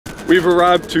We've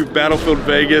arrived to Battlefield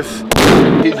Vegas.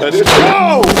 Let's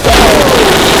go!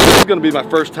 This is gonna be my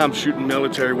first time shooting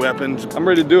military weapons. I'm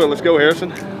ready to do it. Let's go,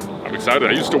 Harrison. I'm excited.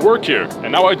 I used to work here,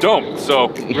 and now I don't. So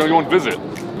we're gonna go and visit.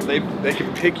 They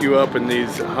can pick you up in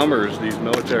these Hummers, these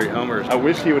military Hummers. I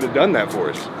wish he would have done that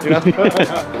for us. You know?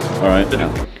 All right.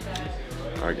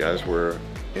 All right, guys, we're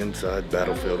inside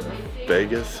Battlefield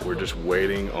Vegas. We're just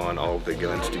waiting on all of the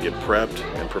guns to get prepped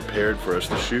and prepared for us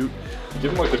to shoot.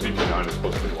 Give him like the BP9 is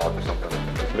supposed to be locked or something.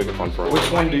 Make it fun for him.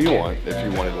 Which one do you want, if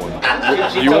you wanted one?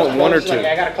 Do you want one or two?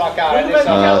 I gotta clock out. I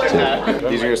didn't Two.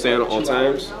 These are gonna stay on at all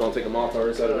times. Don't take them off.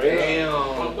 Damn.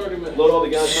 Load all the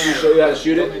guns for you, show you how to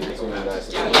shoot it. It's gonna be nice.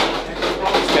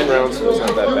 It's 10 rounds, so it's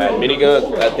not that bad.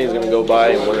 Minigun, that thing's gonna go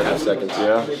by in 1.5 seconds.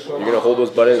 Yeah. You're gonna hold those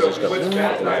buttons and just go.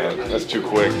 That's too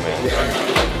quick, man. It's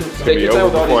gonna Take be your time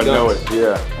over with all before I these know guns. it.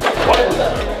 Yeah.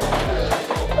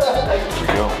 Here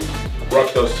we go. Rock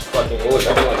those fucking bullets. I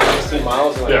think like 16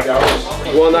 miles in like 8 Yeah.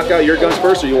 hours. You wanna knock out your guns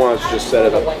first, or you wanna just set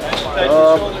it up? Yeah,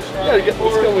 let's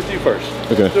go with you first.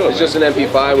 Okay. It's just an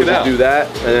MP5. We just do that,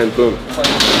 and then boom.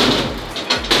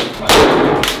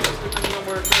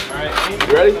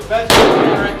 You ready?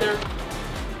 Right there.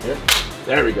 Here.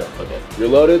 There we go. Okay. You're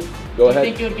loaded. Go ahead.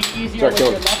 Think it would be easier Start with your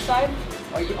killing. left side?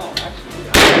 Or you, oh, actually.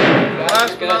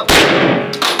 That's good.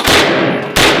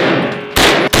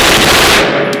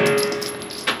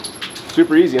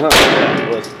 Super easy, huh?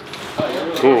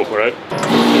 Cool, right?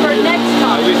 For next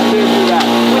time.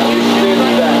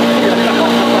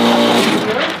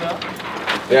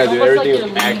 Yeah, dude, Almost everything like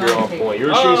was you're accurate on leaning point. You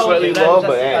were shooting slightly low,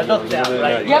 but hey,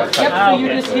 Yep, so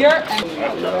you're just here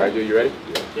and Alright, dude, you ready?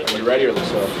 Are you ready or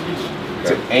let's go?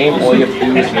 To aim, all you have to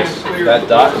do is just that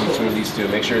dot in between these two.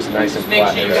 Make sure it's nice and make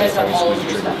flat. sure you every guys time have you all of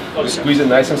squeeze your the trigger. stuff. Just squeeze it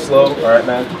nice and slow. Alright,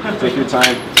 man. Take your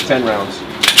time. 10 rounds.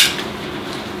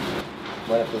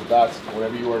 Line up those dots.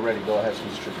 Whenever you are ready, go ahead,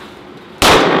 squeeze the trigger.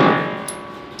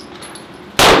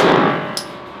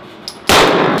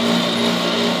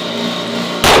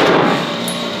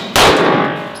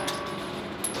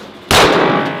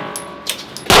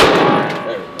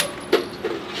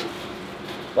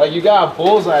 Like you got a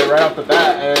bullseye right off the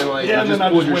bat, and like Yeah, you and then I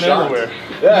pulled just your went shots. everywhere.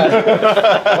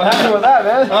 Yeah. What happened with that,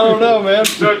 man? I don't know, man.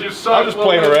 So you saw I'm just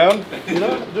playing around. You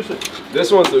know, This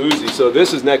one's the Uzi, so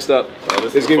this is next up. Oh,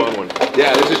 this is a fun one.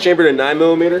 Yeah, this is chambered in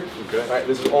 9mm. Okay. All right,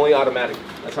 this is only automatic.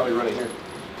 That's how we run it here.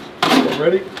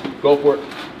 Ready? Go for it.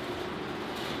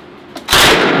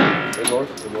 One more.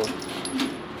 One more.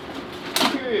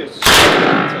 Curious.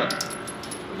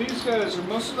 These guys, are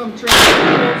most of them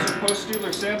transferables or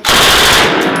post-dealer samples?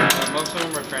 Most of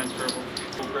them are transferable.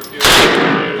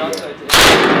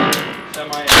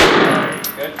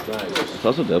 Nice. It's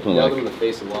also definitely Nailed him in like the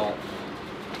face a lot.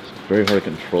 very hard to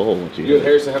control what you You and do.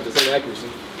 Harrison have the same accuracy.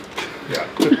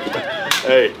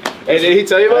 Hey. Hey, did he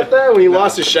tell you about that when he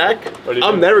lost his Shaq?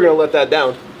 I'm never gonna let that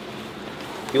down.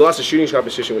 He lost a shooting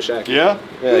competition with Shaq. Yeah?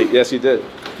 Yeah, yes he did.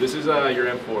 This is your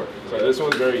M4. So this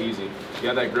one's very easy. You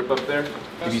got that grip up there?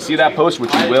 If you see that post,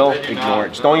 which you will, ignore it.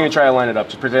 Just don't even try to line it up.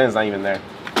 Just pretend it's not even there.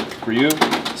 For you,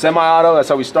 semi-auto, that's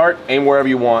how we start. Aim wherever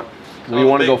you want. When you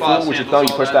want to go full with your thumb,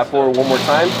 you push that forward one more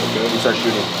time, you start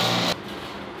shooting.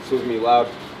 This one's gonna be loud.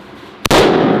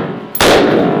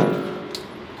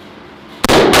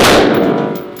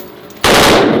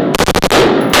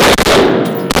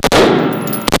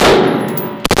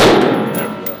 There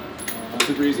we go.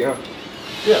 Super easy, huh?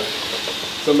 Yeah.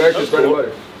 It's America's bread and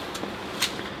butter.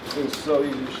 This thing's so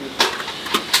easy to shoot.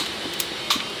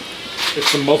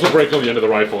 It's the muzzle brake on the end of the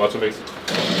rifle. That's what makes it.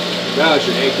 Now it's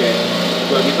your AK.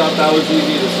 So if you thought that was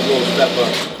easy, this is a little step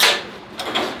up.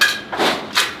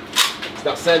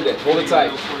 Now send it. Hold it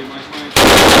tight.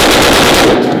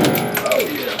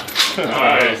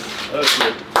 Nice. That's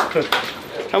good.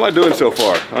 How am I doing so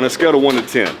far on a scale of 1 to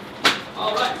 10?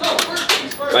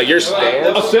 Like your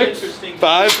stand? A 6?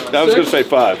 5? I was going to say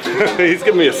 5. He's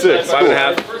giving me a 6. 5.5.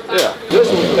 Yeah. This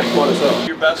one's fun as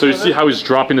hell. So you see how he's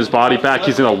dropping his body back?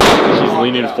 He's he's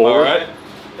leaning forward. All right.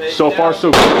 So far,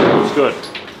 so good. It's good.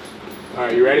 All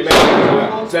right, you ready, man?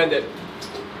 Yeah. Send it.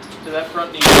 To that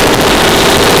front knee.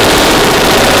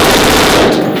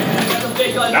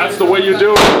 That's the way you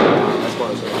do it. That's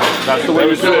fun as hell. That's the way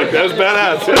you do it. That was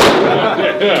badass.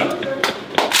 Yeah.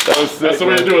 That's the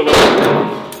way you do it.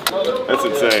 That's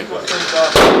insane.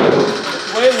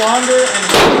 Way longer and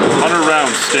 100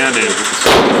 rounds standing with the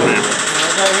soldier, baby.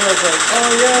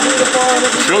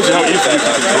 Shows you how easy you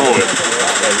can control it.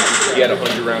 He had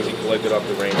 100 rounds he collected off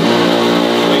the range.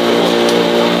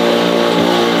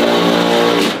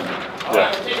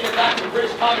 Yeah. taking it back to the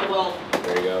British Commonwealth.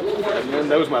 There you go.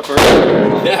 That was my first.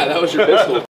 Yeah, that was your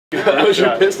pistol. That was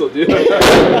your pistol, dude.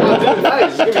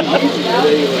 Nice. It's gonna be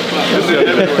easy.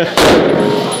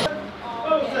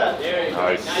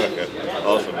 Nice. Okay.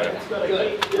 Awesome, man.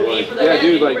 Yeah,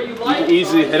 dude. Like you can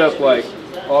easily hit up like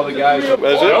all the guys. That's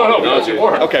it? No, we got 2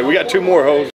 more. Okay, we got 2 more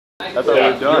holes. I thought we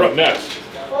Yeah, were done. you're up next.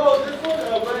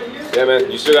 Yeah,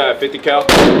 man. You still got a 50 cal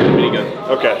minigun.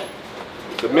 Okay.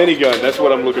 The minigun, that's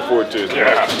what I'm looking forward to.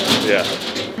 Yeah. Yeah.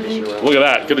 Look at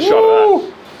that. Get a shot of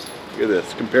that. Look at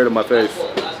this, compared to my face.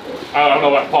 I don't know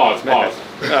about pause. Pause.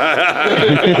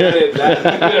 Edit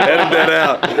that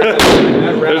out.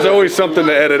 There's always something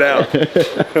to edit out.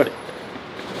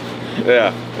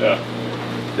 Yeah. Yeah.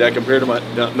 Yeah, compared to my,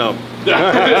 no.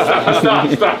 Stop.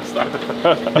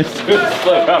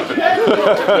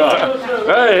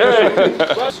 Hey.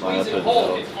 Squeeze it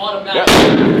whole. It's automatic.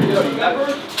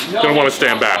 Don't want to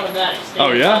stand back.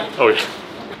 Oh yeah? Oh, yeah.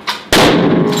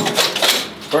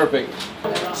 Perfect.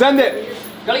 Send it.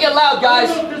 Gotta get loud, guys.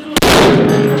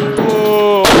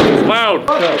 Oh, it's loud.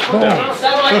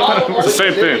 It's the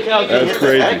same thing. That's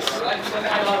crazy.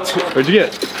 What'd you get?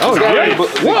 Oh, yeah.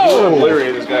 Whoa!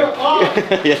 Obliterate this guy.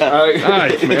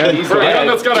 Nice, man. For a gun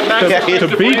that's got a max To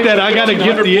beat that, I gotta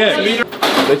get the X.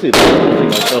 Basically, putting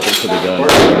myself into the gun.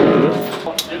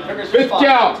 50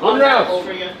 cal. 1 round.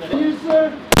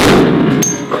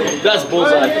 That's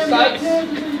bullseye.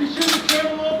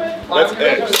 That's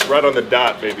X, right on the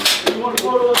dot, baby.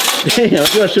 Damn,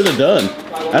 that's what I should have done.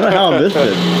 I don't know how I missed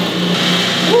it.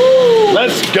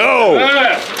 Let's go!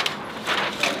 Yeah.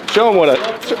 Show them what I...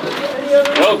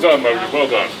 Well done, Logan. Well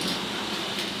done.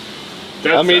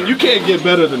 I mean, you can't get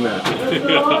better than that.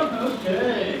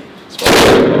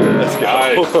 Let's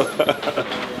go.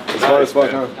 It's fun as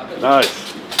fuck, huh? Nice.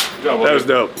 That was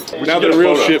dope. Now the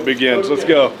real shit begins. Let's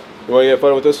go. You want to get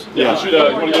fun with this? Yeah. You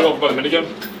want to get off by the minigun?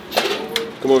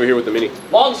 Come over here with the mini.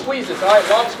 Long squeezes, all right?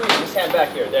 Long squeezes. Just hand back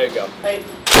here. There you go. Hey.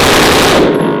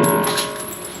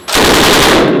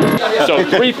 So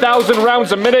 3,000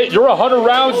 rounds a minute. You're 100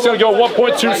 rounds. It's gonna go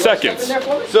 1.2 seconds.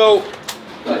 So,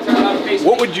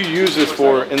 what would you use this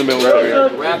for in the military?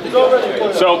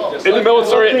 So in the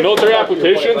military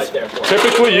applications,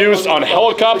 typically used on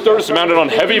helicopters, mounted on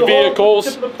heavy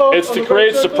vehicles. It's to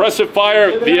create suppressive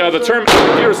fire. The term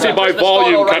accuracy by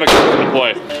volume kind of comes into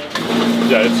play.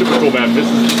 Yeah, it's super cool, man. This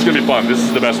is gonna be fun. This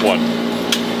is the best one.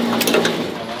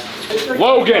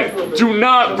 Logan, do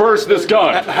not burst this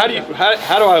gun. How do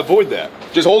I avoid that?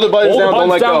 Just hold the buttons down, don't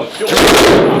let go.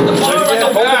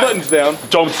 Hold the buttons down.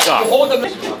 Don't stop. Hold them.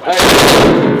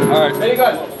 Alright.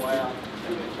 Minigun.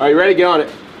 Are you ready? Get on it.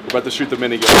 We're about to shoot the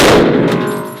minigun.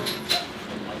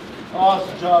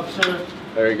 Awesome job, sir.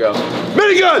 There you go.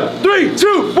 Minigun! 3,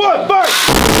 2, 1, fire!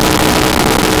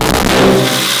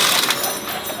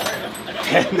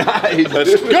 Nice.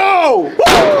 Let's go!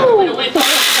 Woo!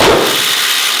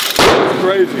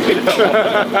 Crazy.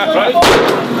 Right?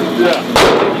 Yeah.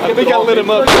 I think I lit him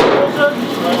up.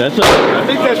 That's a, I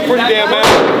think that's pretty damn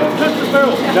accurate.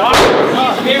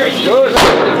 Very good.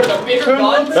 The bigger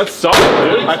guns. That's solid,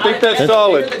 dude. I think that's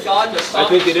solid. I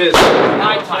think it is.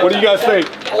 What do you guys think?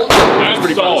 That's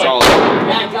pretty solid.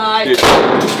 That guy.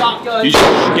 Shotgun. You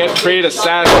should create a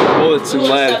sack of bullets and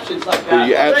lead where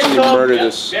you absolutely murder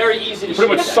this. Very easy to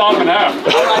Pretty much saw him in half.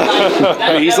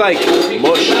 He's like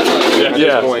mush.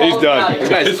 Yeah, he's done. This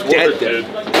guy's dead, dude.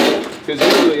 Because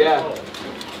usually, yeah.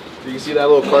 You can see that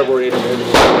little cardboard in there.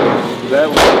 That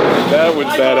was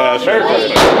badass. Right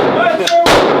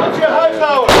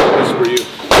This is for you.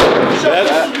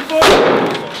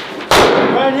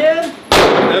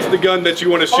 That's the gun that you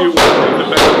want to shoot with in the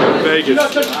back in Vegas.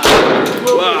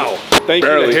 Wow. Thank you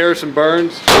to Harrison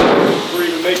Burns for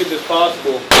even making this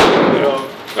possible. You know.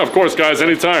 Of course, guys,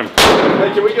 anytime.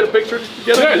 Hey, can we get a picture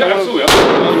together? Yeah, absolutely.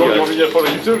 You want me to get a photo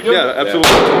of you too? Yeah, absolutely.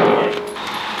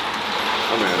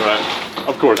 Oh, man. Right.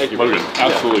 Of course, Logan.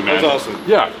 Absolutely, man. That was awesome.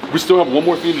 Yeah, we still have one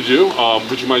more thing to do.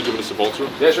 Would you mind giving us a vulture?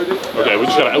 Yeah, sure do. Okay, we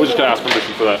just gotta ask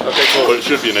permission for that. Okay, cool. But it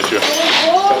should be an issue.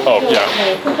 Oh, yeah.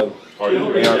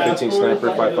 AR-15 Sniper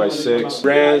 5.56.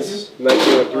 Brands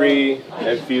 1903,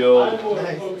 Enfield,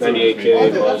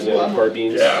 98K, Mosin,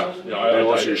 carbines, and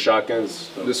most of your shotguns.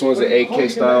 This one's an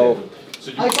AK style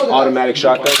automatic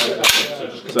shotgun.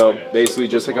 So basically,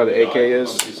 just like how the AK is,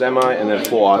 semi, and then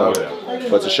full auto.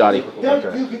 But it's a shotty.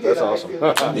 Okay, that's awesome.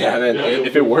 Yeah, and then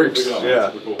if it works,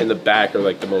 Yeah. in the back are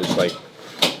like the most like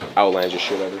outlandish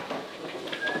shit ever.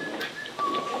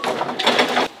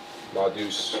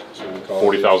 Maudus, that's what we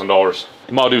call it. $40,000.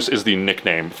 Maudus is the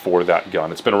nickname for that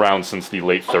gun. It's been around since the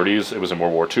late 30s. It was in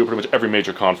World War II, pretty much every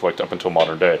major conflict up until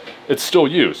modern day. It's still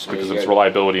used because of its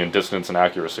reliability and distance and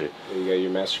accuracy. You got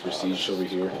your Master Prestige over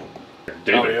here.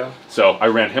 David. Oh, yeah? So I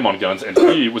ran him on guns, and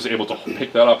he was able to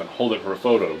pick that up and hold it for a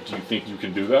photo. Do you think you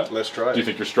can do that? Let's try it. Do you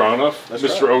think you're strong enough, Let's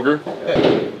Mr. try it. Ogre?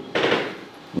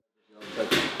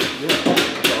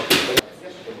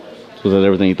 Was that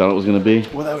everything you thought it was going to be?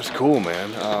 Well, that was cool,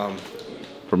 man.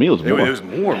 For me, it was more. It was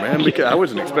more, man, because I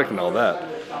wasn't expecting all that.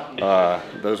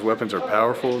 Those weapons are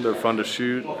powerful. They're fun to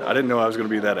shoot. I didn't know I was going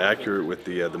to be that accurate with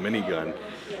the minigun.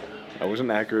 I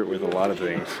wasn't accurate with a lot of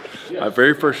things. My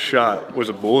very first shot was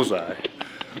a bullseye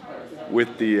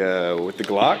with the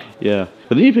Glock. Yeah,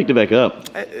 but then you picked it back up.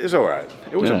 It's all right.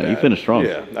 It wasn't Yeah, bad. you finished strong.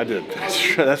 Yeah, I did.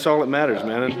 That's all that matters,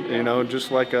 man. And, you know,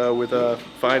 just like with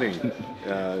fighting,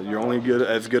 you're only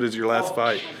as good as your last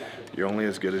fight. You're only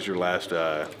as good as your last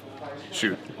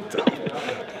shoot. So,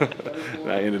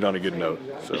 I ended on a good note.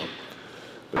 So,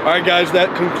 all right, guys,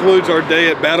 that concludes our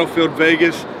day at Battlefield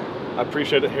Vegas. I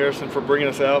appreciate it, Harrison, for bringing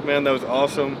us out, man. That was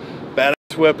awesome.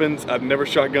 Badass weapons. I've never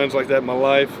shot guns like that in my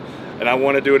life, and I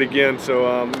want to do it again.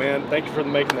 So, man, thank you for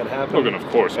making that happen. Logan, of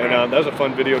course, man. And that was a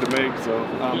fun video to make. So,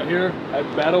 here at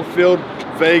Battlefield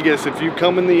Vegas, if you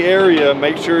come in the area,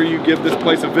 make sure you give this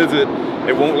place a visit.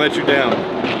 It won't let you down.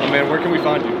 Oh, man, where can we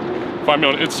find you? Find me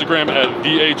on Instagram at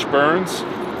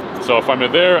TheHBurns. So find me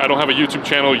there. I don't have a YouTube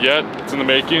channel yet. It's in the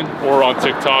making. Or on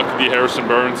TikTok, The Harrison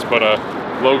Burns. But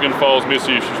Logan follows me, so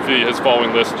you should see his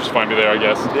following list. Just find me there, I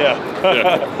guess. Yeah.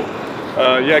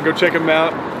 Yeah, go check him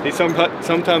out. He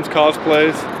sometimes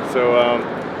cosplays. So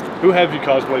who have you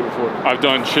cosplayed before? I've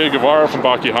done Che Guevara from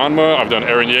Baki Hanma. I've done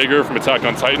Eren Yeager from Attack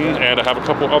on Titan. And I have a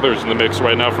couple others in the mix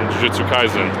right now from Jujutsu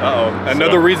Kaisen. Uh-oh.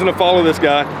 Another reason to follow this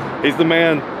guy. He's the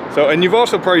man. So, and you've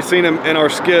also probably seen him in our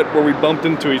skit where we bumped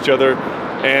into each other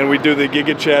and we do the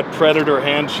Giga Chat Predator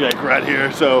handshake right here.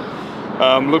 So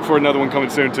look for another one coming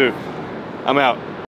soon too. I'm out.